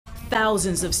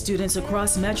Thousands of students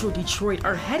across Metro Detroit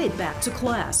are headed back to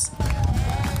class.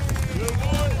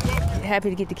 Happy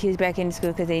to get the kids back into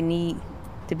school because they need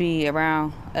to be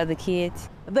around other kids.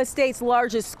 The state's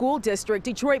largest school district,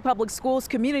 Detroit Public Schools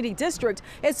Community District,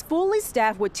 is fully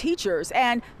staffed with teachers,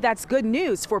 and that's good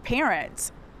news for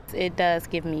parents. It does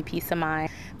give me peace of mind.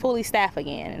 Fully staffed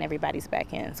again, and everybody's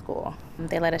back in school.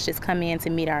 They let us just come in to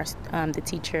meet the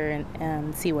teacher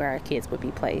and see where our kids would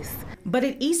be placed. But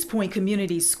at Eastpointe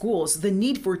Community Schools, the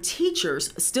need for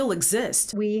teachers still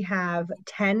exists. We have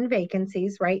 10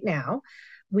 vacancies right now.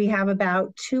 We have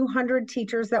about 200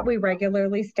 teachers that we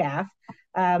regularly staff.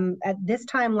 At this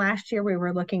time last year, we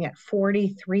were looking at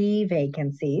 43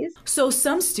 vacancies. So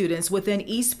some students within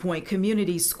Eastpointe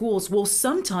Community Schools will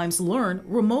sometimes learn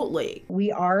remotely.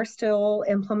 We are still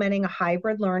implementing a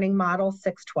hybrid learning model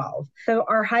 612. So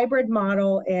our hybrid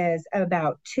model is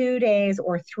about 2 days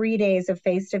or 3 days of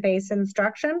face-to-face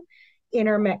instruction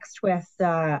intermixed with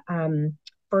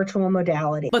virtual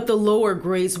modality. But the lower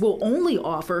grades will only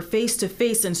offer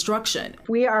face-to-face instruction.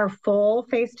 We are full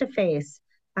face-to-face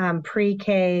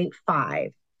pre-K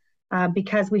 5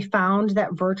 because we found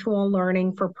that virtual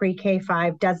learning for pre-K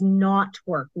 5 does not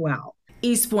work well.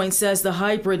 Eastpointe says the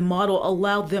hybrid model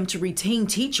allowed them to retain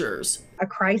teachers. A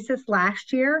crisis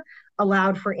last year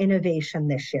allowed for innovation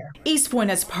this year. Eastpointe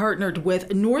has partnered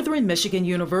with Northern Michigan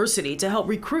University to help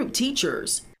recruit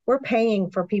teachers. We're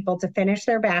paying for people to finish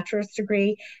their bachelor's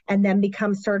degree and then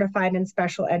become certified in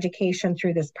special education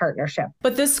through this partnership.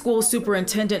 But this school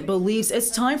superintendent believes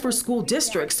it's time for school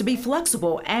districts to be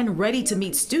flexible and ready to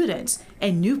meet students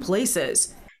in new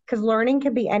places. Because learning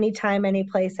can be anytime, any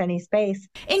place, any space.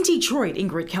 In Detroit,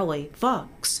 Ingrid Kelly,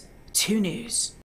 Fox 2 News.